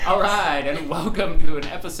All right, and welcome to an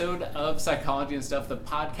episode of Psychology and Stuff, the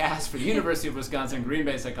podcast for the University of Wisconsin Green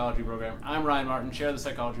Bay Psychology Program. I'm Ryan Martin, chair of the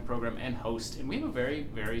psychology program and host, and we have a very,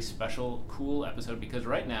 very special, cool episode because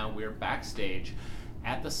right now we're backstage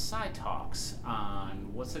at the SciTalks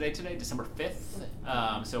on, what's the date today? December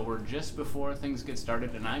 5th. So we're just before things get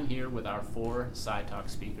started, and I'm here with our 4 SciTalk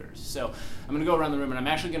speakers. So I'm going to go around the room, and I'm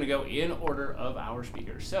actually going to go in order of our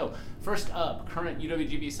speakers. So first up, current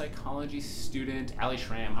UWGB psychology student, Allie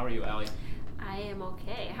Schramm. How are you, Allie? I am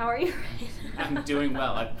okay. How are you, Ryan? I'm doing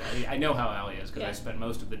well. I know how Allie is because I spent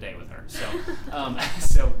most of the day with her. So,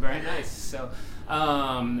 so very nice. So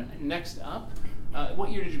next up,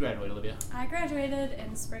 what year did you graduate, Olivia? I graduated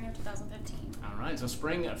in spring of 2015. All right, so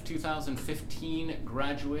spring of 2015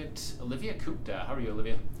 graduate Olivia Kupta. How are you,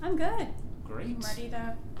 Olivia? I'm good. Great. I'm ready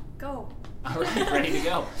to go. All right, ready to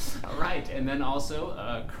go. All right, and then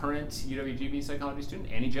also current UWGB psychology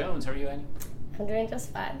student, Annie Jones. How are you, Annie? I'm doing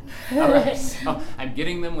just fine. All right, so I'm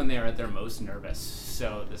getting them when they're at their most nervous.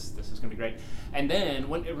 So this is going to be great. And then,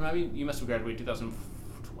 you must have graduated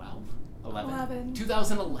 2012? 11.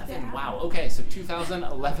 2011. Yeah. Wow. Okay. So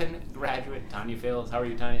 2011 graduate Tanya Fields. How are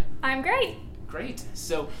you, Tanya? I'm great. Great.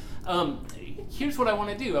 So here's what I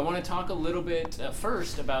want to do. I want to talk a little bit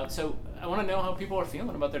first about. So I want to know how people are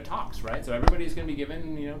feeling about their talks, right? So everybody's going to be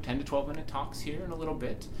given 10 to 12 minute talks here in a little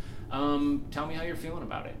bit. Tell me how you're feeling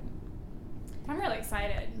about it. I'm really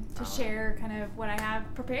excited to share kind of what I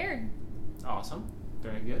have prepared. Awesome.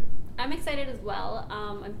 Very good. I'm excited as well.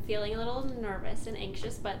 I'm feeling a little nervous and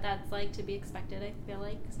anxious, but that's like to be expected, I feel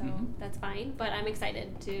like, so that's fine. But I'm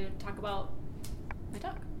excited to talk about my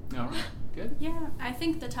talk. All right. Good. Yeah, I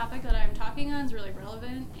think the topic that I'm talking on is really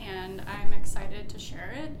relevant, and I'm excited to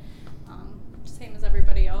share it. Same as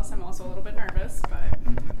everybody else, I'm also a little bit nervous, but...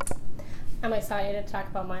 I'm excited to talk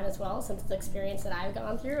about mine as well, since it's an experience that I've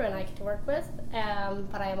gone through and I get to work with.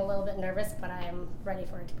 But I am a little bit nervous, but I am ready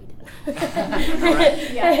for it to be done.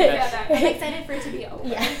 Right. I'm excited for it to be over.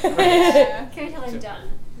 Yeah. Can't until I'm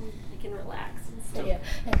done. I can relax. Yeah.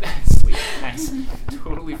 Sweet. Nice.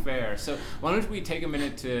 Totally fair. So why don't we take a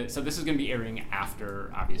minute to, so this is going to be airing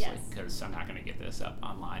after, obviously, because I'm not going to get this up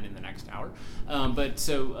online in the next hour. But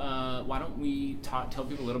so why don't we tell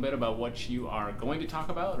people a little bit about what you are going to talk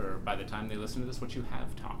about, or by the time they listen to this, what you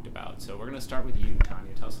have talked about. So we're going to start with you,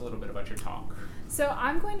 Tanya. Tell us a little bit about your talk. So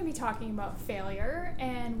I'm going to be talking about failure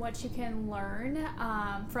and what you can learn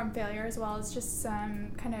from failure, as well as just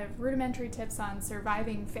some kind of rudimentary tips on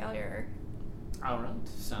surviving failure. All right,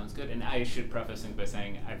 sounds good. And I should preface things by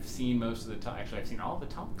saying I've seen most of the talk. Actually, I've seen all the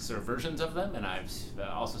talks or versions of them, and I've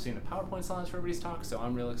also seen the PowerPoint slides for everybody's talk. So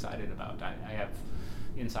I'm real excited about. I have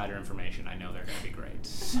insider information. I know they're going to be great.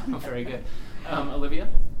 So very good. Olivia,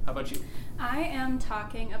 how about you? I am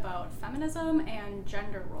talking about feminism and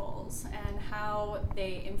gender roles and how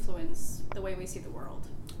they influence the way we see the world.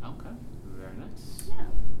 Okay, very nice. Yeah.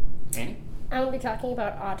 Annie? I'm going to be talking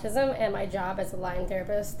about autism and my job as a line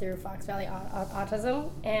therapist through Fox Valley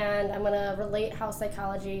Autism, and I'm going to relate how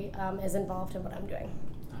psychology is involved in what I'm doing.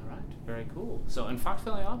 All right, very cool. So in Fox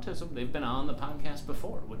Valley Autism, they've been on the podcast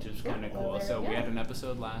before, which is kind of cool. So we had an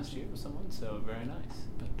episode last year with someone, so very nice.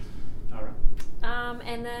 But, all right.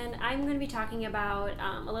 And then I'm going to be talking about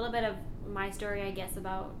a little bit of my story, I guess,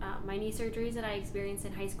 about my knee surgeries that I experienced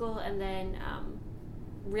in high school, and then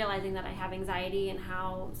realizing that I have anxiety and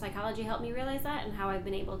how psychology helped me realize that and how I've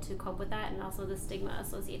been able to cope with that, and also the stigma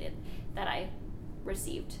associated that I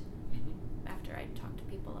received after I talked to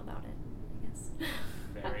people about it, I guess.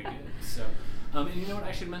 Very good. So, and you know what?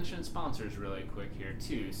 I should mention sponsors really quick here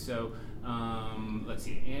too. So, let's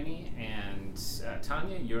see, Annie and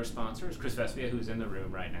Tanya, your sponsor is Chris Vespia, who's in the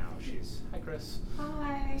room right now. Hi, Chris.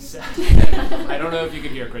 Hi. So, I don't know if you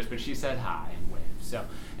could hear Chris, but she said hi and waved. So,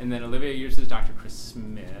 and then Olivia, yours is Dr. Chris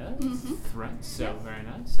Smith, right? So very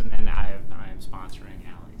nice. And then I am sponsoring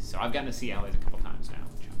Allie's. So I've gotten to see Allie's a couple times now,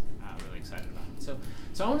 which I'm really excited about. So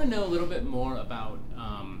I want to know a little bit more about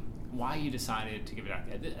why you decided to give it out.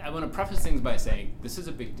 I want to preface things by saying this is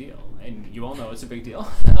a big deal, and you all know it's a big deal.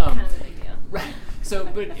 Kind of a big deal. Right. So,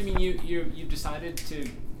 but I mean, you decided to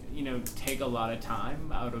take a lot of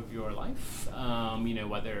time out of your life.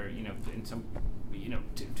 Whether in some.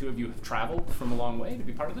 Two of you have traveled from a long way to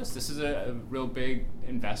be part of this. This is a real big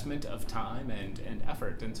investment of time and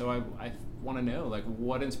effort. And so I want to know, like,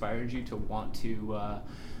 what inspired you to want to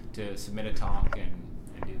submit a talk and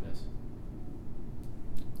do this?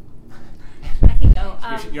 I can go.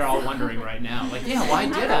 You're all wondering right now, like, yeah, why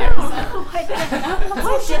did Why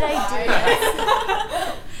did I do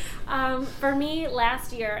this? For me,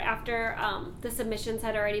 last year, after the submissions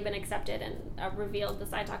had already been accepted and revealed the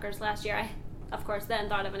SciTalkers last year, of course, then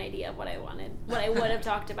thought of an idea of what I would have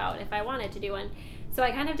talked about if I wanted to do one. So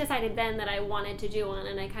I kind of decided then that I wanted to do one,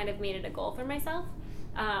 and I kind of made it a goal for myself.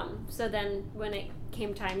 So then when it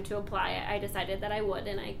came time to apply, I decided that I would,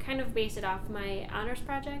 and I kind of based it off my honors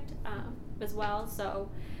project as well. So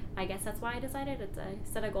I guess that's why I decided. I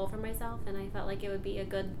set a goal for myself, and I felt like it would be a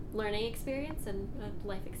good learning experience and a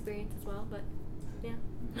life experience as well. But yeah.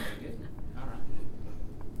 Very good. All right.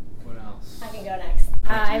 What else? I can go next.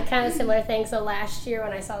 I have kind of similar thing. So last year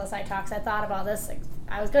when I saw the SciTalks, I thought about this.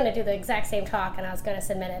 I was going to do the exact same talk and I was going to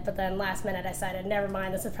submit it, but then last minute I decided, never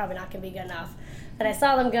mind, this is probably not going to be good enough. And I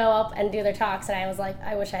saw them go up and do their talks, and I was like,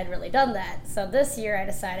 I wish I had really done that. So this year I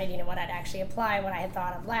decided, you know what, I'd actually apply what I had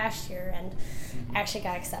thought of last year, and actually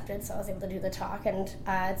got accepted, so I was able to do the talk. And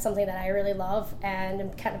it's something that I really love and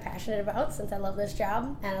am kind of passionate about, since I love this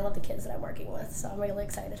job and I love the kids that I'm working with. So I'm really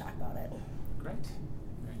excited to talk about it. Great.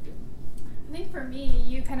 Very good. I think for me,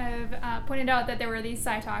 you kind of pointed out that there were these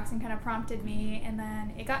SciTalks and kind of prompted me, and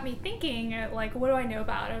then it got me thinking, like, what do I know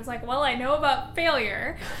about? I was like, well, I know about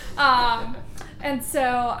failure. And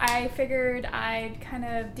so I figured I'd kind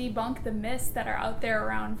of debunk the myths that are out there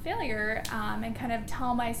around failure, and kind of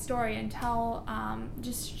tell my story and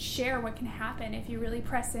just share what can happen if you really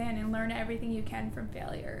press in and learn everything you can from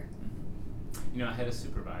failure. You know, I had a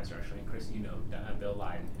supervisor, actually, and Chris, you know, Bill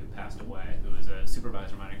Lyden, who passed away, who was a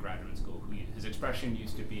supervisor of mine in graduate school. His expression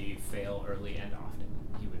used to be fail early and often,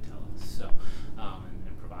 he would tell us. So,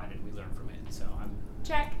 and provided we learn from it. So I'm...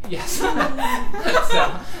 Check. Yes. So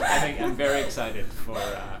I think I'm very excited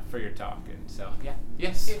for your talk. And so, yeah.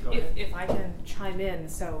 Yes, go ahead. If I can chime in,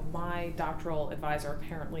 so my doctoral advisor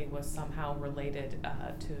apparently was somehow related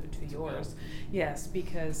to yours. Yes,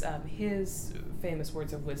 because his famous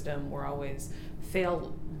words of wisdom were always,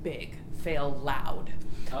 fail big, fail loud.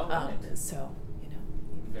 Oh, right. So, you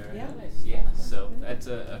know. Very Yeah. nice. Yeah. So that's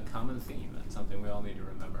a common theme. That's something we all need to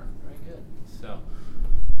remember. Very good. So,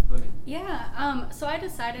 Olivia? Yeah, so I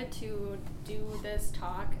decided to do this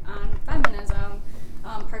talk on feminism,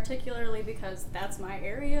 particularly because that's my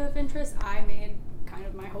area of interest. I made kind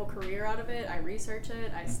of my whole career out of it. I research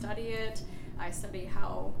it, I study it, I study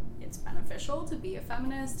how it's beneficial to be a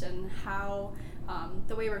feminist and how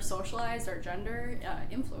the way we're socialized, our gender,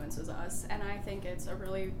 influences us. And I think it's a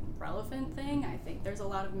really relevant thing. I think there's a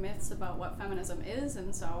lot of myths about what feminism is,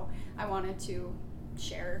 and so I wanted to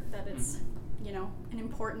share that it's, you know, an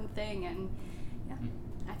important thing, and yeah,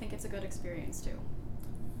 I think it's a good experience too.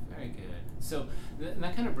 Very good. So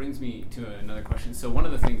that kind of brings me to another question. So one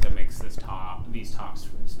of the things that makes these talks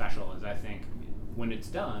special is, I think, when it's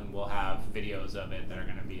done, we'll have videos of it that are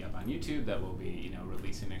going to be up on YouTube that will be, you know,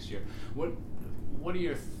 releasing next year. What are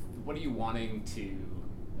you wanting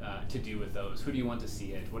to do with those? Who do you want to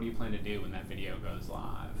see it? What do you plan to do when that video goes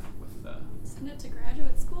live? Send it to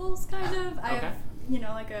graduate schools, kind of. Okay. I have, you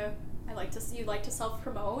know, you like to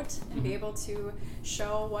self-promote and be able to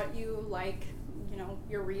show what you like, you know,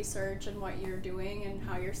 your research and what you're doing and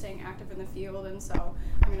how you're staying active in the field. And so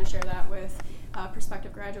I'm going to share that with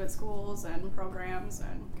prospective graduate schools and programs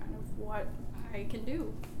and kind of what I can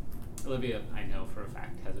do. Olivia, I know for a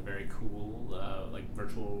fact, has a very cool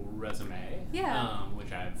virtual resume. Yeah.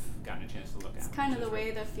 Which I've gotten a chance to look at. It's kind of the way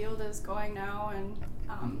the field is going now, and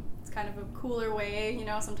it's kind of a cooler way. You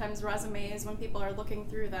know, sometimes resumes, when people are looking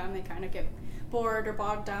through them, they kind of get bored or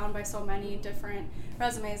bogged down by so many different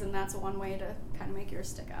resumes, and that's one way to kind of make yours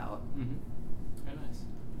stick out. Mm-hmm. Very nice.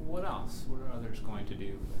 What else? What are others going to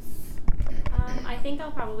do with? I think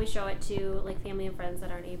I'll probably show it to like family and friends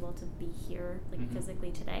that aren't able to be here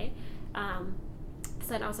physically today.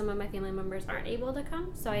 So I know some of my family members aren't able to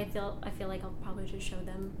come, so I feel like I'll probably just show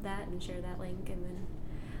them that and share that link,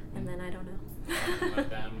 and then I don't know. Let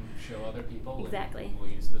them show other people. Exactly. And we'll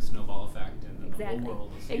use the snowball effect in the whole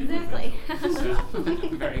world. Exactly. So,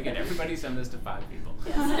 very good. Everybody send this to 5 people.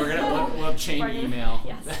 Yes. We'll chain email.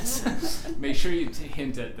 Yes. Make sure you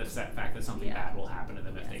hint at the fact that something bad will happen to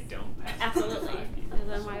them if they don't pass. Absolutely. 5 people. And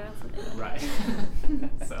then why else would they? Right.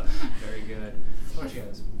 So very good. What you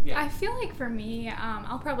guys? Yeah. I feel like for me,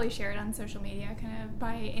 I'll probably share it on social media, kind of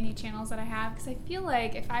by any channels that I have, because I feel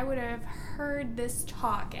like if I would have heard this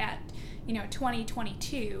talk at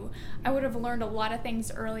 2022, I would have learned a lot of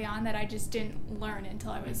things early on that I just didn't learn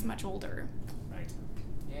until I was much older. Right.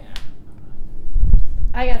 Yeah.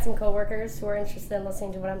 I got some coworkers who are interested in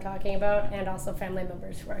listening to what I'm talking about, and also family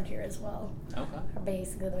members who aren't here as well. Okay. Are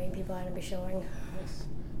basically the main people I'm going to be showing. Nice.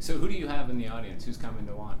 So who do you have in the audience? Who's coming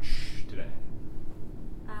to watch today?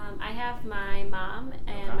 I have my mom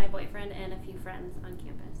and my boyfriend and a few friends on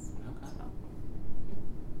campus. Okay. So.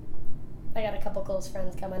 I got a couple close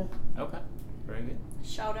friends coming. Okay. Very good.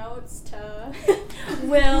 Shout outs to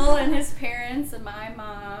Will and his parents and my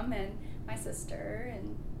mom and my sister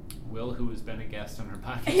and Will, who has been a guest on our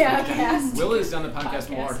podcast. Yeah, guest. Will has done the podcast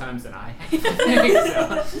more Podcast. times than I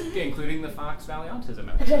have, so, including the Fox Valley Autism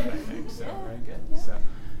episode, I think. So, very good. Yeah. So,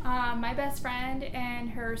 My best friend and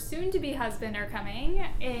her soon-to-be husband are coming,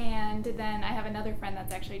 and then I have another friend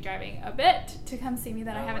that's actually driving a bit to come see me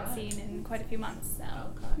that I haven't Alright. seen in quite a few months. So,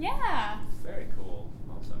 okay. yeah. Very cool.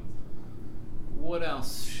 Awesome. What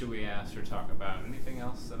else should we ask or talk about? Anything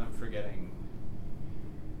else that I'm forgetting?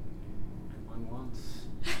 Going once?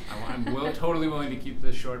 I'm totally willing to keep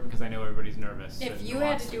this short because I know everybody's nervous. if and you had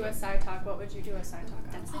wants to do it. a side talk, what would you do a side talk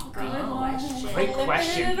on? That's a good Oh, question. great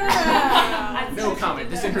question. around. No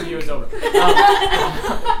comment. This interview is over.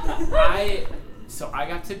 I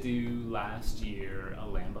got to do last year a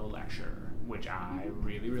Lambo lecture, which I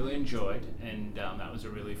really, really enjoyed, and that was a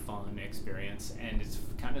really fun experience. And it's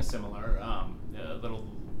kind of similar, a little,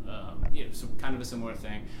 so kind of a similar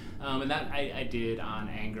thing. And that I did on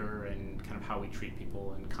anger and kind of how we treat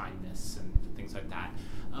people and kindness and things like that.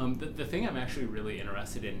 The thing I'm actually really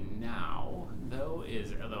interested in now, though,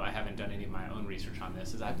 is, although I haven't done any of my own research on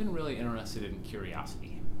this, is I've been really interested in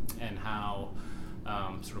curiosity and how,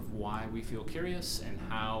 sort of why we feel curious and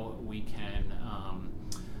how we can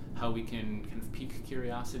kind of pique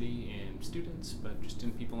curiosity in students, but just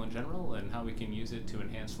in people in general, and how we can use it to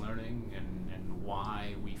enhance learning and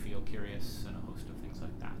why we feel curious and a host of things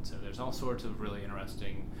like that. So there's all sorts of really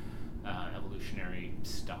interesting evolutionary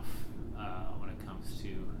stuff when it comes to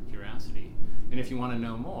curiosity. And if you want to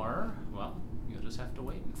know more, well, you'll just have to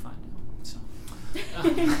wait and find out. So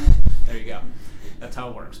there you go. That's how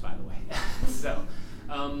it works, by the way. So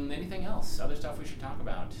anything else? Other stuff we should talk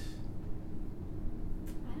about?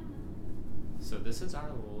 I don't know. So this is our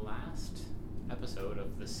last episode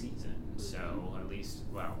of the season. So at least,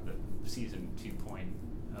 well, the season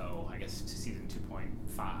 2.0, I guess season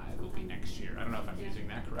 2.5 will be next year. I don't know if I'm using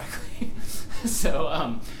that correctly.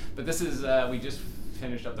 So, but this is, we just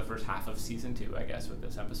finished up the first half of season 2, I guess, with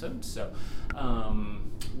this episode. So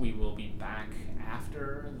we will be back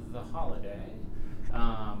after the holiday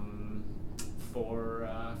for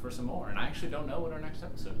some more. And I actually don't know what our next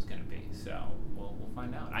episode is going to be, so we'll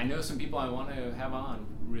find out. I know some people I want to have on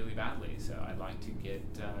really badly, so I'd like to get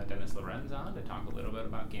Dennis Lorenz on to talk a little bit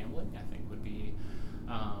about gambling. I think would be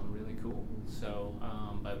really cool. So,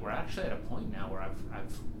 but we're actually at a point now where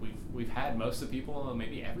we've had most of the people,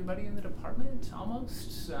 maybe everybody in the department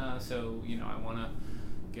almost. So I want to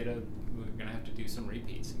we're gonna have to do some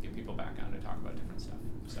repeats and get people back on to talk about different stuff.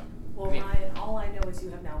 So. Well, Yeah. Ryan, all I know is you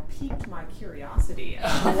have now piqued my curiosity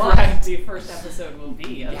as to Right. what the first episode will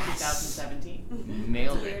be of Yes. 2017.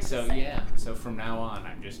 Nailed it. So yeah. So from now on,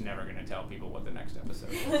 I'm just never going to tell people what the next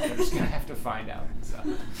episode is. They're just going to have to find out. So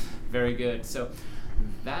very good. So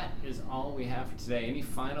that is all we have for today. Any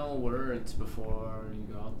final words before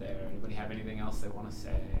you go out there? Anybody have anything else they want to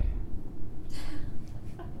say?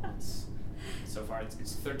 So far, it's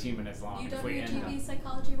 13 minutes long. If we end UWGB up.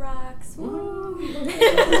 Psychology Rocks. Woo!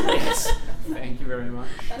 Yes. Thank you very much.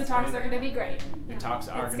 The talks are going to be great. The talks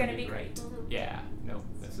are It's going to gonna be be great. great. Yeah. No,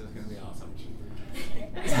 this is going to be awesome.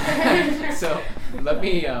 So let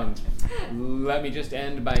me just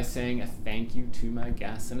end by saying a thank you to my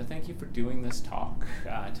guests and a thank you for doing this talk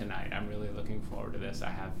tonight. I'm really looking forward to this. I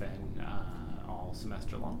have been all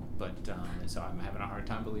semester long, but so I'm having a hard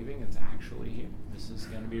time believing it's actually here. This is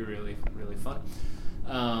going to be really, really fun.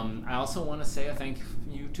 I also want to say a thank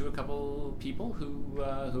you to a couple people who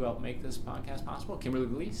helped make this podcast possible. Kimberly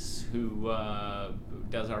Gleese, who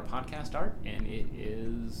does our podcast art, and it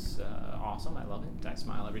is awesome. I love it. I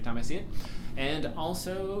smile every time I see it. And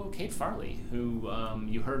also Kate Farley, who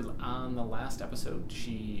you heard on the last episode.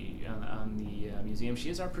 She on the museum. She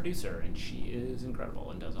is our producer, and she is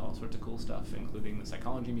incredible and does all sorts of cool stuff, including the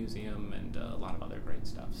Psychology Museum and a lot of other great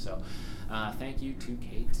stuff. So thank you to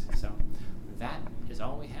Kate. So that is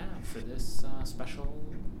all we have for this special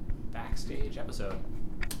backstage episode.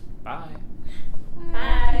 Bye.